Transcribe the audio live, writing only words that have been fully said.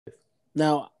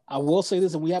Now, I will say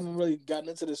this, and we haven't really gotten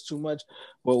into this too much,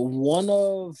 but one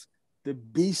of the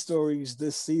B stories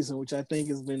this season, which I think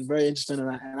has been very interesting,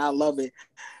 and I love it,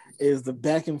 is the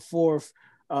back and forth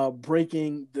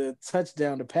breaking the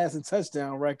passing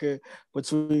touchdown record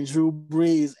between Drew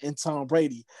Brees and Tom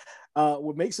Brady.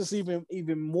 What makes this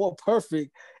even more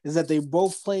perfect is that they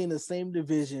both play in the same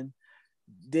division.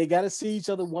 They got to see each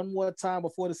other one more time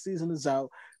before the season is out.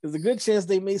 There's a good chance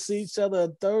they may see each other a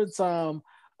third time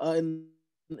in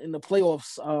the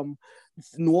playoffs.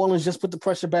 New Orleans just put the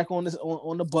pressure back on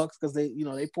the Bucks because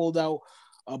they pulled out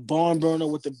a barn burner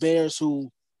with the Bears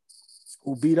who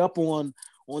beat up on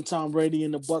Tom Brady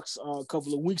and the Bucks a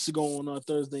couple of weeks ago on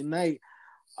Thursday night.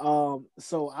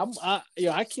 So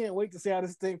I can't wait to see how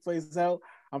this thing plays out.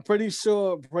 I'm pretty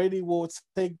sure Brady will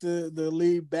take the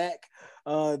lead back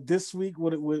this week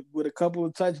with a couple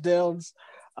of touchdowns,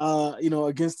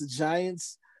 against the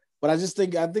Giants. But I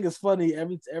think it's funny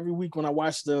every week when I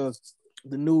watch the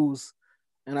news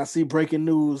and I see breaking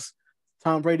news.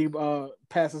 Tom Brady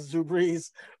passes Drew Brees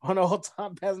on the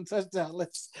all-time passing touchdown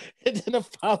list, and then the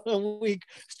following week,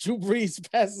 Drew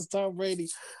Brees passes Tom Brady.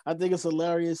 I think it's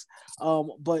hilarious.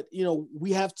 But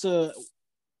we have to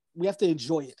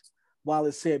enjoy it while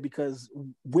it's here because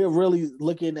we're really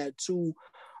looking at two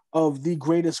of the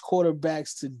greatest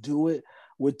quarterbacks to do it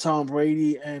with Tom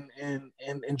Brady and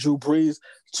Drew Brees,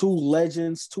 two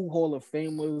legends, two Hall of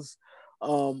Famers,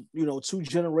 two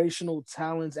generational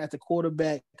talents at the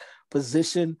quarterback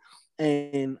position.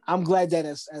 And I'm glad that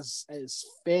as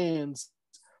fans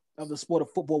of the sport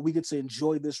of football, we get to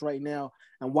enjoy this right now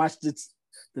and watch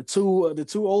the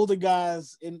two older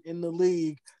guys in the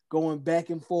league going back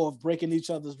and forth, breaking each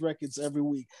other's records every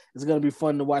week. It's gonna be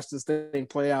fun to watch this thing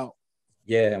play out.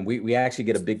 Yeah, and we actually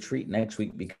get a big treat next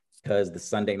week because the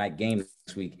Sunday night game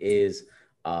next week is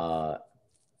uh,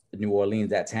 New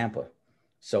Orleans at Tampa.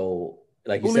 So,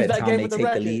 like you Who leaves said, that Tom game may with the take the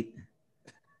record? lead.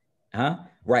 Huh?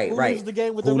 Right, Who leaves right. the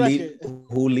game with the Who leave? record?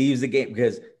 Who leaves the game?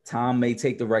 Because Tom may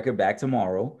take the record back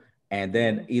tomorrow, and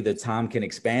then Mhm. either Tom can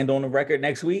expand on the record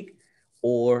next week,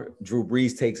 or Drew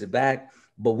Brees takes it back.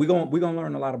 But we're gonna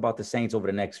learn a lot about the Saints over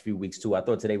the next few weeks too. I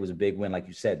thought today was a big win, like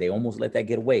you said. They almost let that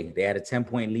get away. They had a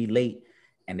 10-point lead late,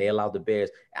 and they allowed the Bears.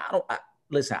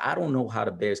 Listen. I don't know how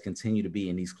the Bears continue to be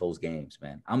in these close games,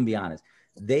 man. I'm gonna be honest.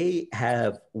 They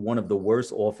have one of the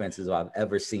worst offenses I've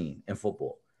ever seen in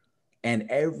football. And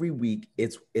every week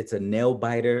it's a nail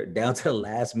biter down to the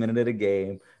last minute of the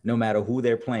game, no matter who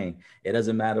they're playing. It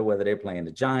doesn't matter whether they're playing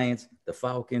the Giants, the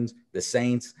Falcons, the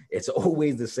Saints. It's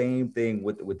always the same thing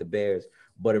with the Bears.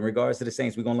 But in regards to the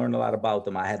Saints, we're gonna learn a lot about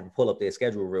them. I had to pull up their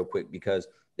schedule real quick because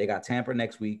they got Tampa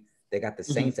next week. They got the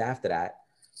Mhm. Saints after that.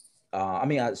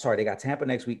 Sorry, they got Tampa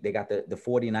next week. They got the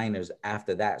 49ers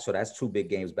after that. So that's two big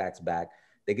games back to back.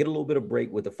 They get a little bit of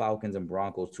break with the Falcons and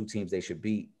Broncos, two teams they should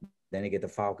beat. Then they get the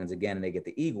Falcons again and they get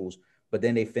the Eagles. But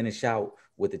then they finish out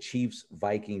with the Chiefs,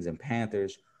 Vikings, and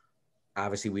Panthers.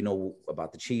 Obviously, we know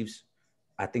about the Chiefs.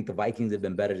 I think the Vikings have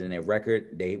been better than their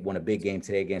record. They won a big game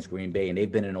today against Green Bay, and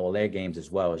they've been in all their games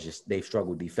as well. It's just they've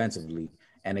struggled defensively.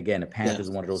 And again, the Yeah. Panthers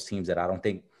are one of those teams that I don't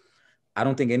think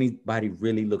anybody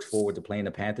really looks forward to playing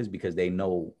the Panthers because they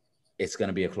know it's going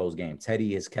to be a close game.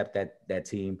 Teddy has kept that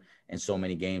team in so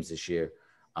many games this year.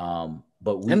 But And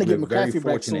to we're get very McCaffrey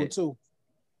back soon fortunate. too.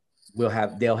 They'll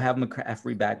have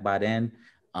McCaffrey back by then.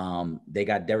 They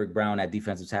got Derek Brown at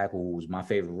defensive tackle, who's my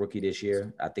favorite rookie this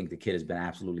year. I think the kid has been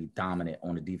absolutely dominant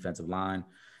on the defensive line,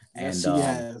 Yes, and he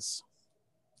has.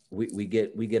 we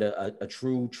get a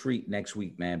true treat next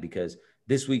week, man. Because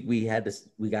this week we got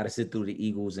to sit through the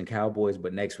Eagles and Cowboys,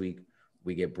 but next week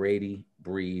we get Brady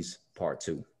Breeze part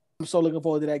two. I'm so looking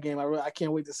forward to that game. I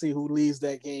can't wait to see who leads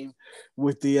that game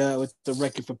with the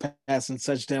record for passing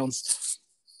touchdowns.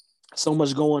 So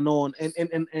much going on,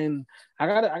 and I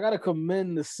gotta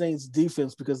commend the Saints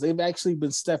defense because they've actually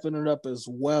been stepping it up as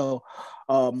well.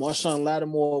 Marshawn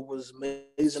Lattimore was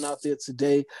amazing out there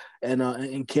today,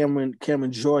 and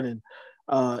Cameron Jordan.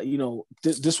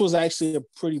 This was actually a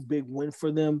pretty big win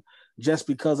for them just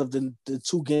because of the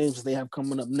two games they have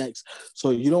coming up next. So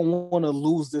you don't want to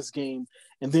lose this game,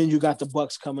 and then you got the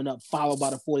Bucks coming up, followed by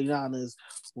the 49ers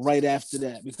right after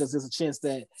that, because there's a chance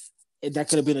that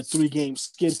could have been a 3-game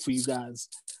skid for you guys.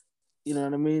 You know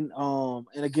what I mean?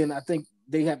 And again, I think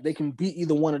they can beat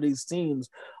either one of these teams,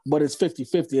 but it's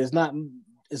 50-50.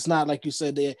 It's not like you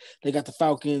said they got the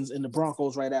Falcons and the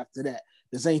Broncos right after that.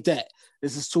 This ain't that.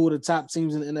 This is two of the top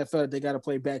teams in the NFL that they got to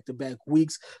play back-to-back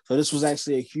weeks. So this was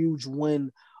actually a huge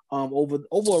win over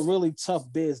a really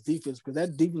tough Bears defense because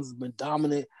that defense has been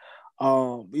dominant.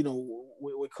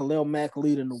 With Khalil Mack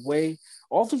leading the way.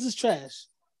 Offense is trash.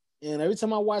 And every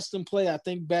time I watch them play, I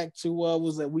think back to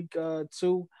was that week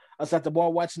 2. I was at the bar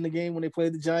watching the game when they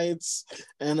played the Giants,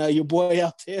 and your boy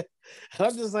out there. And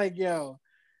I'm just like, yo,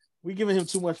 we giving him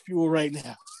too much fuel right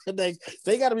now. Like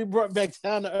they got to be brought back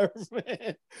down to earth,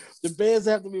 man. The Bears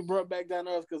have to be brought back down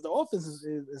to earth because the offense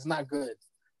is not good.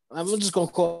 I'm just gonna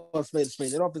call it spade a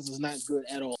spade. That offense is not good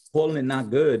at all. Calling it not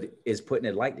good is putting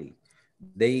it lightly.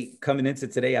 They coming into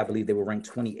today, I believe they were ranked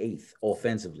 28th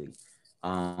offensively,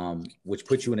 which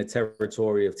puts you in the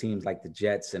territory of teams like the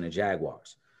Jets and the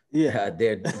Jaguars. Yeah,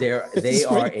 they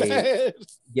are a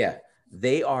yeah,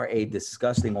 they are a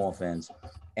disgusting offense.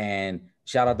 And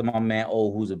shout out to my man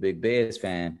O, who's a big Bears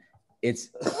fan. It's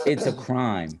a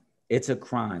crime. It's a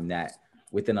crime that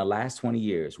within the last 20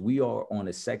 years, we are on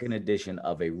the second edition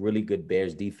of a really good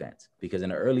Bears defense. Because in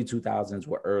the early 2000s,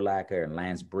 were Urlacher and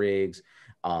Lance Briggs,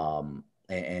 Tillman,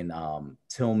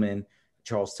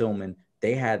 Charles Tillman,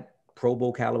 they had Pro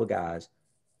Bowl caliber guys,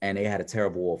 and they had a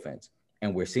terrible offense.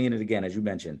 And we're seeing it again, as you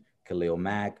mentioned, Khalil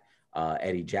Mack,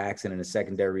 Eddie Jackson in the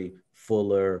secondary,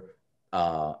 Fuller,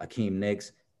 Akeem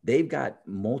Nicks. They've got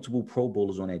multiple Pro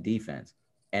Bowlers on their defense.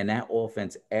 And that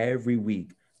offense every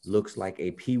week looks like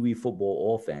a peewee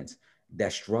football offense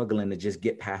that's struggling to just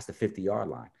get past the 50-yard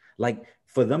line. Like,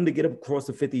 for them to get across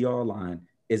the 50-yard line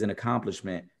is an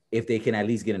accomplishment if they can at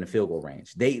least get in the field goal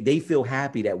range. They feel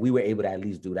happy that we were able to at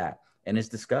least do that. And it's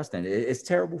disgusting. It's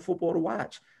terrible football to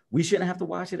watch. We shouldn't have to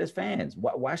watch it as fans.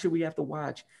 Why should we have to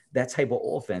watch that type of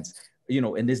offense,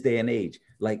 in this day and age?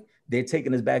 Like, they're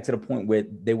taking us back to the point where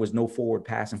there was no forward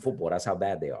pass in football. That's how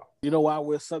bad they are. You know why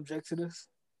we're subject to this?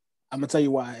 I'm gonna tell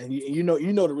you why, and you know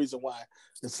the reason why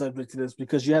they're subject to this,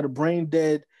 because you had a brain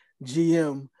dead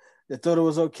GM that thought it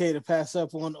was okay to pass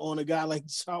up on a guy like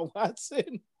Deshaun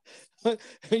Watson.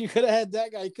 You could have had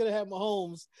that guy. You could have had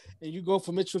Mahomes, and you go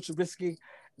for Mitchell Trubisky.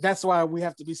 That's why we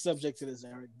have to be subject to this,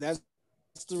 Eric. That's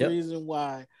the reason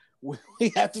why we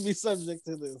have to be subject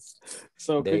to this.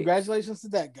 So congratulations to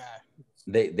that guy.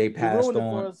 They passed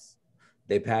on.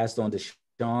 They passed on to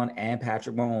Sean and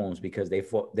Patrick Mahomes because they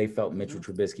felt Mitchell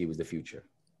Trubisky was the future,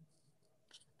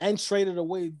 and traded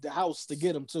away the house to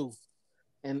get him too.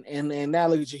 And now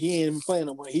look at you, he ain't even playing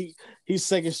no more. He's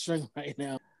second string right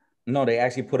now. No, they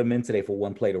actually put him in today for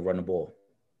one play to run the ball.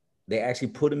 They actually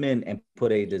put him in and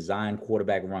put a design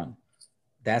quarterback run.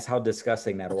 That's how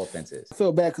disgusting that offense is. I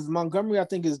feel bad because Montgomery, I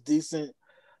think, is decent,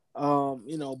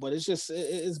 but it's just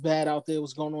it's bad out there.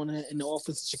 What's going on in the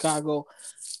offense in Chicago?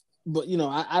 But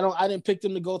I didn't pick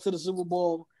them to go to the Super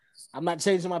Bowl. I'm not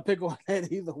changing my pick on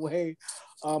that either way.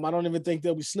 I don't even think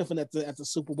they'll be sniffing at the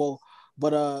Super Bowl.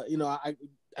 But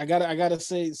I gotta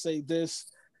say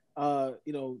this.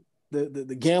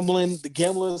 The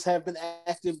gamblers have been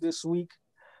active this week,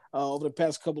 over the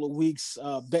past couple of weeks,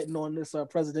 betting on this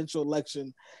presidential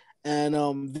election,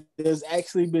 and there's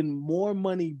actually been more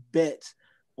money bet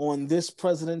on this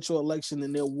presidential election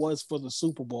than there was for the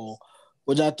Super Bowl,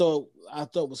 which I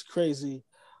thought was crazy.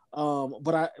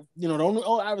 But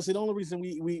the only reason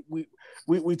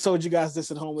we told you guys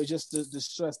this at home is just to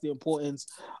stress the importance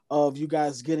of you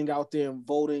guys getting out there and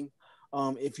voting.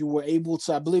 If you were able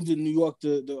to, I believe in New York,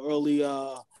 the early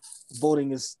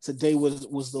voting is today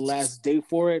was the last day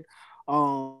for it.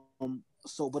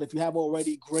 But if you have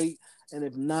already, great. And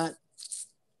if not,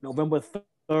 November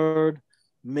 3rd,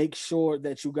 make sure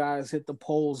that you guys hit the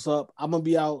polls up. I'm going to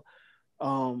be out.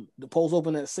 The polls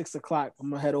open at 6 o'clock. I'm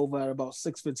going to head over at about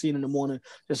 6:15 in the morning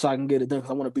just so I can get it done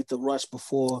because I want to beat the rush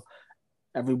before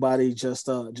everybody just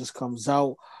comes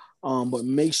out. But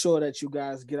make sure that you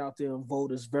guys get out there and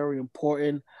vote. It's very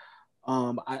important.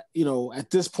 At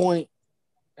this point,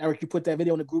 Eric, you put that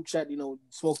video in the group chat,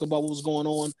 spoke about what was going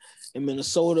on in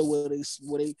Minnesota where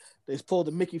they pulled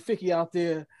the Mickey Ficky out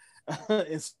there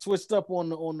and switched up on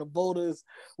the voters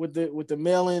with the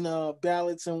mail-in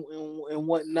ballots and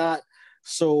whatnot.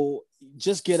 So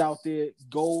just get out there,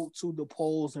 go to the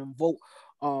polls and vote.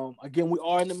 Again, we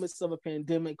are in the midst of a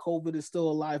pandemic. COVID is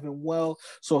still alive and well.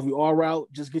 So if you are out,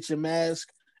 just get your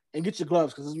mask and get your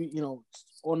gloves because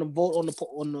on the vote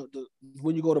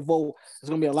when you go to vote, there's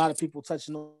gonna be a lot of people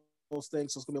touching those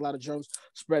things. So it's gonna be a lot of germs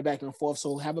spread back and forth.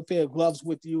 So have a pair of gloves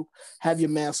with you, have your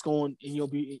mask on, and you'll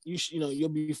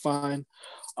be fine.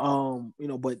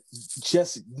 But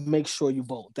just make sure you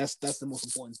vote. That's the most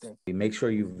important thing. Make sure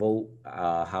you vote.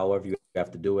 However you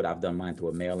have to do it. I've done mine through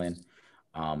a mail-in.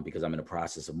 Because I'm in the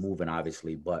process of moving,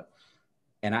 obviously,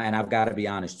 and I've got to be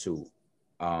honest too.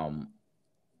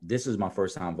 This is my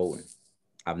first time voting.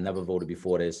 I've never voted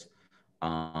before this.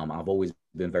 I've always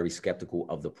been very skeptical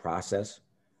of the process,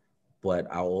 but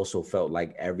I also felt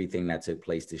like everything that took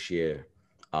place this year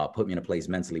put me in a place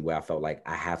mentally where I felt like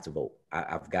I have to vote.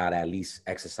 I've got to at least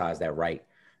exercise that right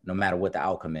no matter what the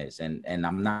outcome is. And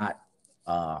I'm not,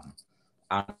 I'll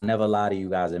never lie to you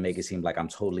guys and make it seem like I'm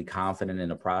totally confident in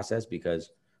the process,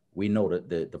 because we know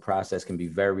that the process can be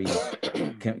very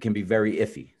can be very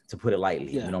iffy, to put it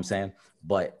lightly. You know what I'm saying?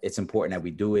 But it's important that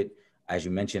we do it. As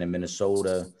you mentioned, in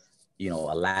Minnesota, a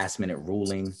last minute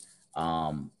ruling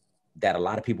that a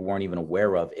lot of people weren't even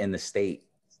aware of in the state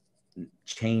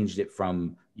changed it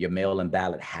from your mail-in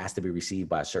ballot has to be received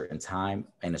by a certain time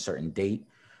and a certain date.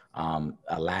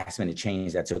 A last minute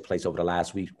change that took place over the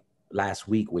last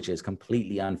week, which is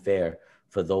completely unfair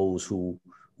for those who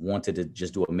wanted to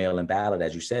just do a mail-in ballot,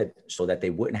 as you said, so that they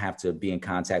wouldn't have to be in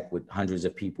contact with hundreds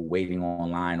of people waiting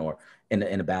online or in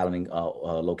the balloting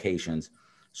locations.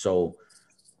 So,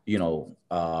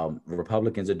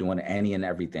 Republicans are doing any and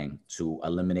everything to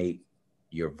eliminate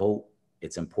your vote.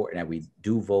 It's important that we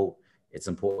do vote. It's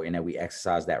important that we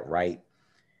exercise that right.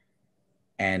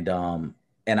 And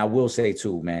I will say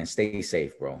too, man, stay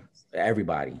safe, bro.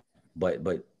 Everybody. But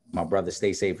my brother,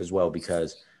 stay safe as well,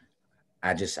 because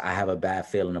I have a bad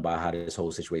feeling about how this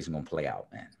whole situation gonna play out,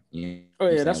 man.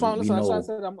 That's why I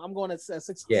said I'm going at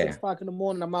 6 o'clock in the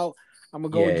morning. I'm out. I'm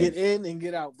gonna go get in and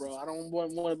get out, bro. I don't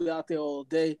want to be out there all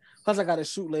day. Plus, I got to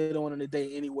shoot later on in the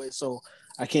day anyway, so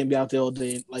I can't be out there all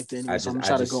day like that anyway. So I'm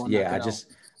trying to go.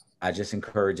 I just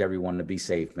encourage everyone to be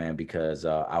safe, man, because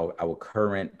our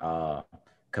current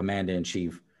commander in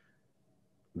chief,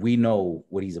 we know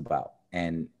what he's about,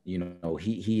 and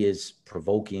he is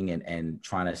provoking and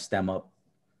trying to stem up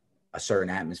a certain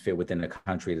atmosphere within the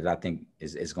country that I think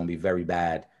is going to be very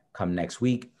bad come next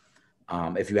week.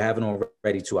 If you haven't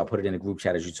already, too, I put it in the group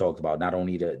chat, as you talked about, not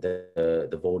only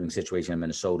the voting situation in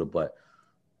Minnesota, but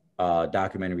a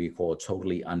documentary called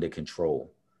Totally Under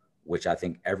Control, which I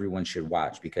think everyone should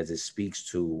watch, because it speaks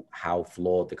to how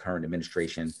flawed the current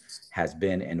administration has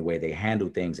been and the way they handle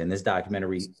things. And this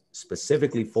documentary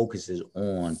specifically focuses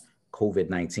on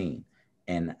COVID-19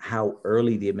 and how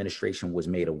early the administration was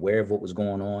made aware of what was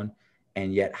going on,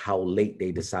 and yet how late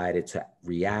they decided to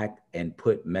react and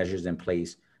put measures in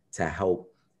place to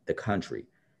help the country.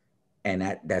 And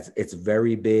it's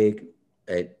very big.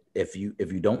 If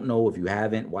you don't know, if you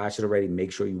haven't watched it already,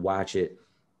 make sure you watch it.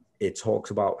 It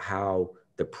talks about how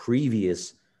the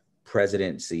previous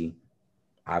presidency,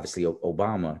 obviously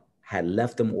Obama, had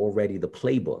left them already the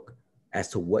playbook as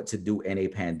to what to do in a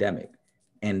pandemic.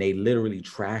 And they literally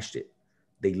trashed it.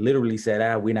 They literally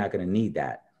said, we're not going to need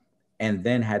that. And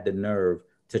then had the nerve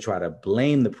to try to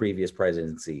blame the previous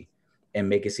presidency and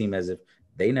make it seem as if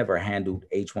they never handled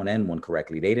H1N1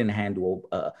 correctly. They didn't handle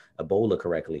Ebola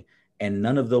correctly. And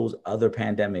none of those other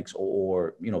pandemics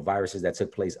or viruses that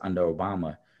took place under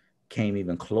Obama came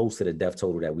even close to the death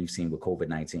total that we've seen with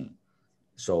COVID-19.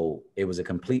 So it was a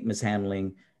complete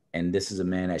mishandling. And this is a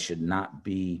man that should not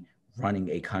be running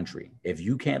a country. If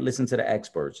you can't listen to the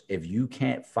experts, if you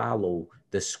can't follow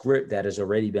the script that has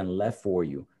already been left for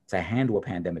you to handle a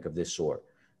pandemic of this sort,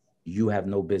 you have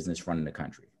no business running the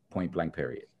country. Point blank,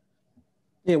 period.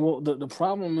 Yeah, well, the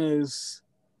problem is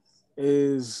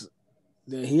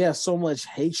that he has so much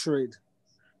hatred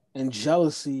and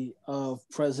jealousy of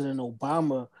President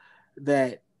Obama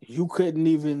that you couldn't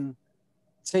even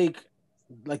take,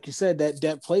 like you said,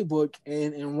 that playbook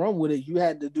and run with it. You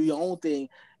had to do your own thing.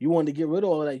 You wanted to get rid of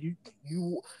all that.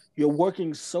 You're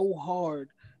working so hard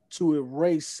to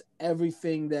erase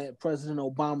everything that President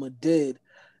Obama did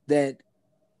that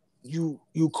you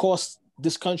cost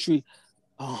this country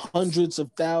hundreds of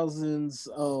thousands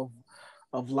of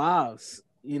lives.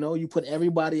 You put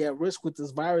everybody at risk with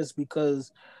this virus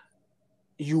because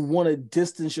you want to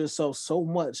distance yourself so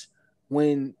much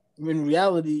when in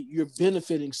reality you're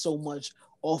benefiting so much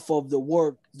off of the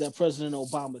work that President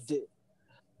Obama did.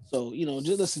 So,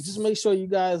 just make sure you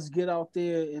guys get out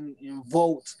there and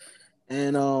vote,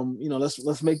 and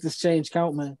let's make this change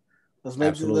count, man. Let's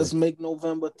make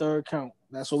November 3rd count.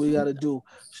 That's what we got to do.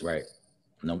 Right.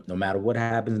 No matter what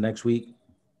happens next week,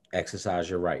 exercise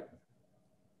your right.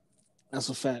 That's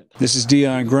a fact. This is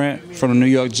Deion Grant from the New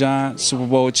York Giants, Super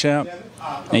Bowl champ,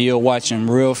 and you're watching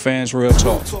Real Fans, Real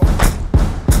Talk.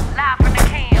 Live from the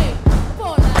can.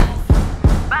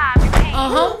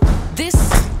 This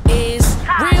is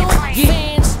Real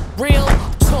Fans, Real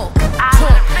Talk.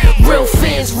 Real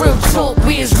Fans, Real Talk.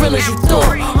 We as real as you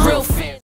thought.